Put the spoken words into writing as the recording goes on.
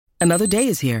Another day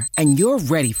is here, and you're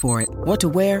ready for it. What to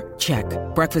wear? Check.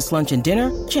 Breakfast, lunch, and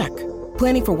dinner? Check.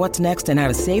 Planning for what's next and how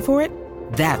to save for it?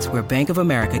 That's where Bank of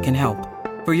America can help.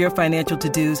 For your financial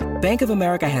to-dos, Bank of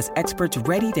America has experts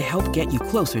ready to help get you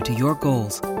closer to your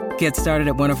goals. Get started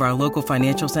at one of our local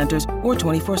financial centers or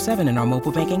 24/7 in our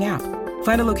mobile banking app.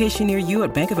 Find a location near you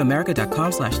at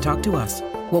bankofamerica.com/talktous.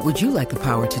 What would you like the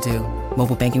power to do?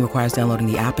 Mobile banking requires downloading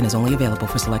the app and is only available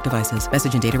for select devices.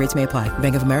 Message and data rates may apply.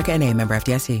 Bank of America N.A., member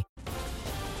FDIC.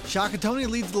 Shaka Toney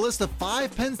leads the list of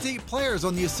 5 Penn State players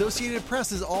on the Associated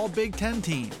Press's all Big Ten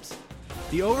teams.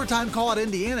 The overtime call at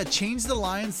Indiana changed the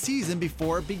Lions' season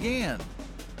before it began.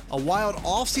 A wild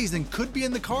offseason could be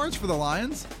in the cards for the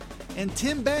Lions, and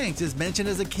Tim Banks is mentioned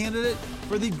as a candidate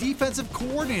for the defensive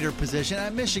coordinator position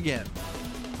at Michigan.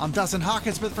 I'm Dustin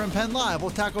Hockensmith from Penn Live.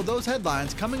 We'll tackle those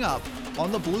headlines coming up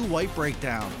on the Blue White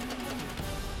Breakdown.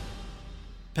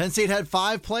 Penn State had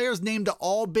 5 players named to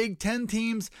all Big Ten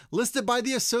teams listed by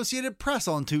the Associated Press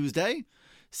on Tuesday.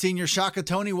 Senior Shaka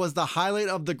Toney was the highlight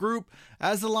of the group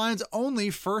as the Lions' only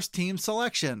first-team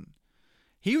selection.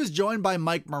 He was joined by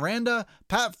Mike Miranda,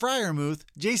 Pat Freiermuth,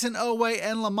 Jason Oweh,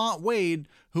 and Lamont Wade,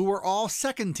 who were all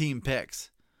second-team picks.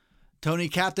 Toney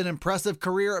capped an impressive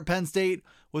career at Penn State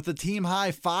with a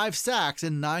team-high 5 sacks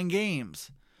in 9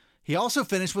 games. He also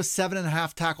finished with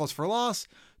 7.5 tackles for loss,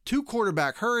 2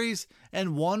 quarterback hurries,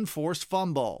 and 1 forced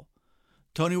fumble.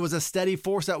 Toney was a steady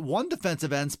force at one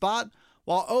defensive end spot,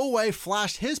 while Oweh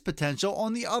flashed his potential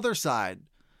on the other side.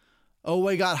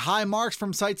 Oweh got high marks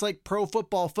from sites like Pro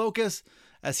Football Focus,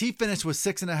 as he finished with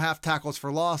 6.5 tackles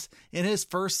for loss in his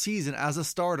first season as a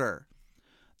starter.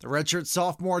 The redshirt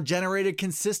sophomore generated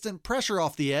consistent pressure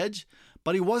off the edge,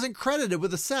 but he wasn't credited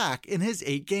with a sack in his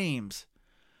 8 games.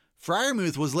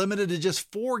 Freiermuth was limited to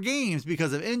just 4 games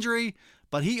because of injury,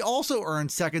 but he also earned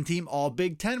second-team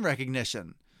All-Big Ten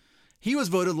recognition. He was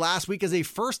voted last week as a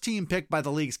first-team pick by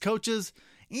the league's coaches,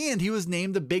 and he was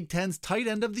named the Big Ten's tight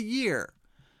end of the year.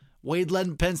 Wade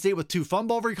led Penn State with 2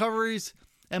 fumble recoveries,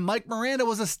 and Mike Miranda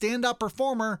was a standout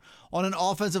performer on an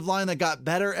offensive line that got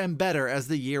better and better as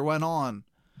the year went on.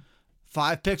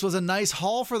 5 picks was a nice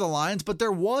haul for the Lions, but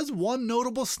there was one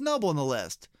notable snub on the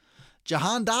list.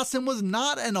 Jahan Dotson was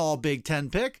not an All-Big Ten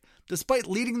pick, despite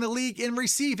leading the league in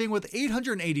receiving with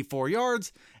 884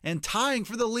 yards and tying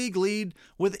for the league lead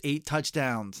with 8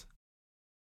 touchdowns.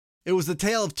 It was the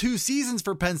tale of 2 seasons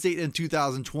for Penn State in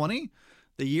 2020.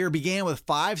 The year began with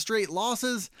 5 straight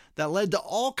losses that led to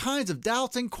all kinds of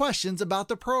doubts and questions about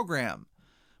the program.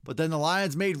 But then the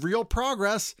Lions made real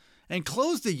progress and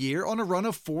closed the year on a run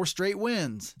of 4 straight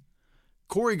wins.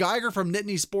 Corey Geiger from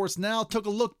Nittany Sports Now took a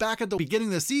look back at the beginning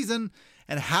of the season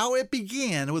and how it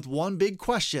began with one big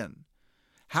question.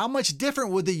 How much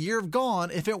different would the year have gone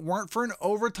if it weren't for an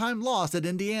overtime loss at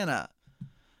Indiana?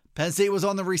 Penn State was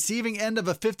on the receiving end of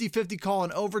a 50-50 call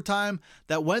in overtime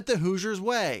that went the Hoosiers'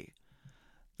 way.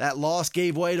 That loss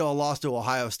gave way to a loss to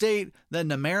Ohio State, then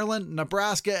to Maryland,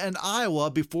 Nebraska, and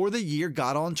Iowa before the year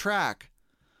got on track.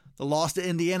 The loss to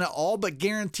Indiana all but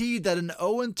guaranteed that an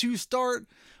 0-2 start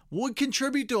would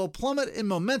contribute to a plummet in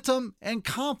momentum and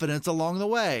confidence along the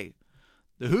way.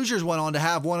 The Hoosiers went on to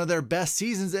have one of their best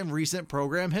seasons in recent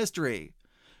program history.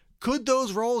 Could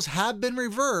those roles have been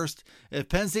reversed if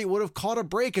Penn State would have caught a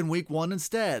break in Week 1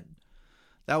 instead?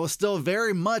 That was still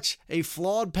very much a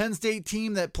flawed Penn State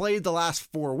team that played the last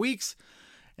 4 weeks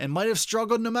and might have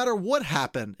struggled no matter what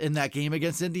happened in that game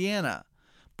against Indiana.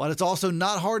 But it's also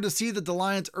not hard to see that the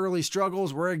Lions' early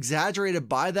struggles were exaggerated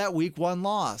by that Week 1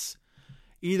 loss.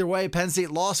 Either way, Penn State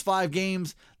lost 5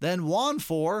 games, then won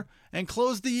 4, and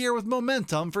closed the year with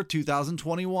momentum for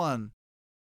 2021.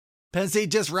 Penn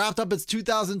State just wrapped up its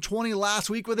 2020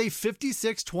 last week with a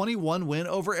 56-21 win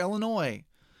over Illinois.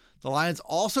 The Lions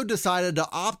also decided to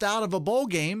opt out of a bowl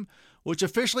game, which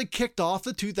officially kicked off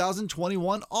the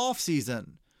 2021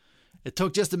 offseason. It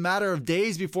took just a matter of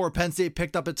days before Penn State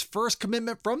picked up its first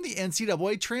commitment from the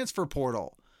NCAA transfer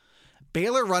portal.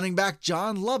 Baylor running back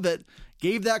John Lovett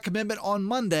gave that commitment on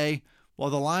Monday, while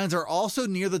the Lions are also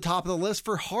near the top of the list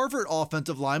for Harvard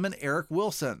offensive lineman Eric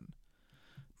Wilson.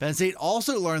 Penn State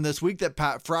also learned this week that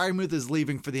Pat Freiermuth is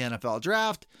leaving for the NFL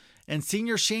draft, and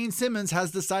senior Shane Simmons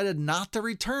has decided not to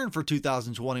return for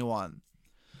 2021.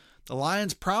 The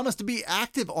Lions promised to be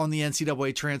active on the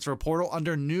NCAA transfer portal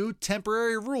under new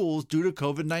temporary rules due to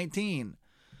COVID-19.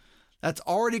 That's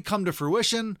already come to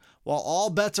fruition, while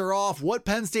all bets are off what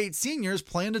Penn State seniors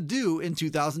plan to do in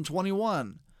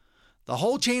 2021. The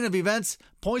whole chain of events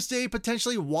points to a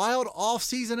potentially wild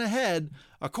offseason ahead,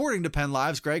 according to Penn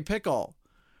Live's Greg Pickle.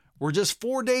 We're just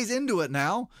 4 days into it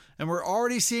now, and we're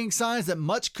already seeing signs that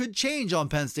much could change on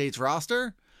Penn State's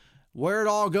roster. Where it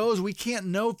all goes, we can't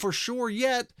know for sure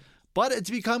yet, but it's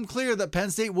become clear that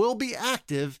Penn State will be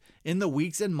active in the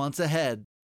weeks and months ahead.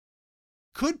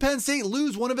 Could Penn State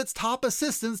lose one of its top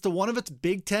assistants to one of its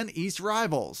Big Ten East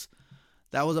rivals?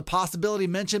 That was a possibility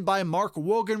mentioned by Mark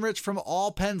Wogenrich from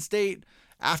All Penn State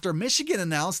after Michigan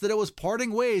announced that it was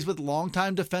parting ways with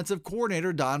longtime defensive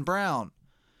coordinator Don Brown.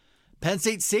 Penn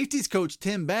State safeties coach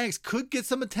Tim Banks could get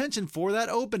some attention for that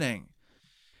opening.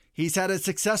 He's had a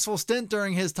successful stint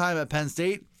during his time at Penn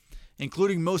State,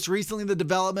 including most recently the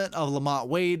development of Lamont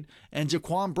Wade and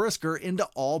Jaquan Brisker into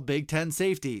all Big Ten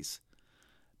safeties.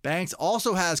 Banks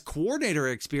also has coordinator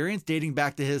experience dating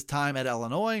back to his time at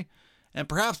Illinois, and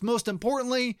perhaps most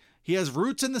importantly, he has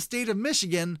roots in the state of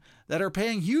Michigan that are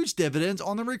paying huge dividends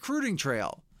on the recruiting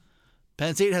trail.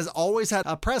 Penn State has always had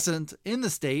a precedent in the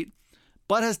state,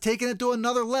 but has taken it to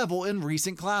another level in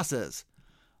recent classes.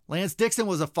 Lance Dixon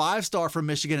was a 5-star from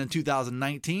Michigan in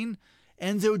 2019,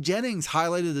 Enzo Jennings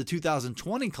highlighted the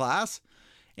 2020 class,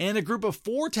 and a group of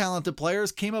 4 talented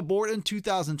players came aboard in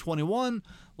 2021,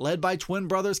 led by twin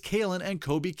brothers Kalen and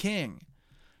Kobe King.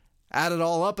 Add it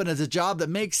all up and it's a job that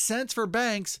makes sense for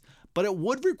Banks, but it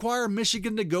would require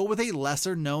Michigan to go with a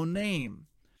lesser-known name.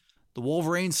 The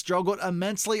Wolverines struggled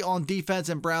immensely on defense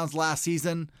in Brown's last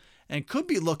season and could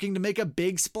be looking to make a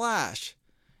big splash.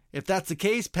 If that's the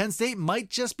case, Penn State might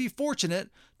just be fortunate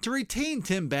to retain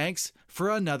Tim Banks for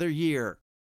another year.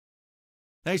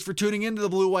 Thanks for tuning in to the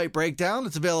Blue White Breakdown.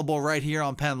 It's available right here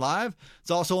on Penn Live.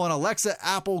 It's also on Alexa,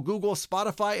 Apple, Google,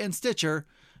 Spotify, and Stitcher.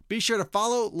 Be sure to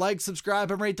follow, like,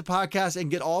 subscribe, and rate the podcast and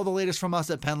get all the latest from us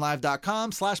at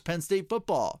PennLive.com/Penn State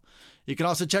Football. You can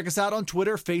also check us out on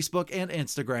Twitter, Facebook, and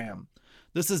Instagram.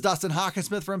 This is Dustin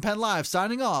Hockensmith from Penn Live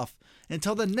signing off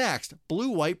until the next Blue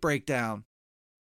White Breakdown.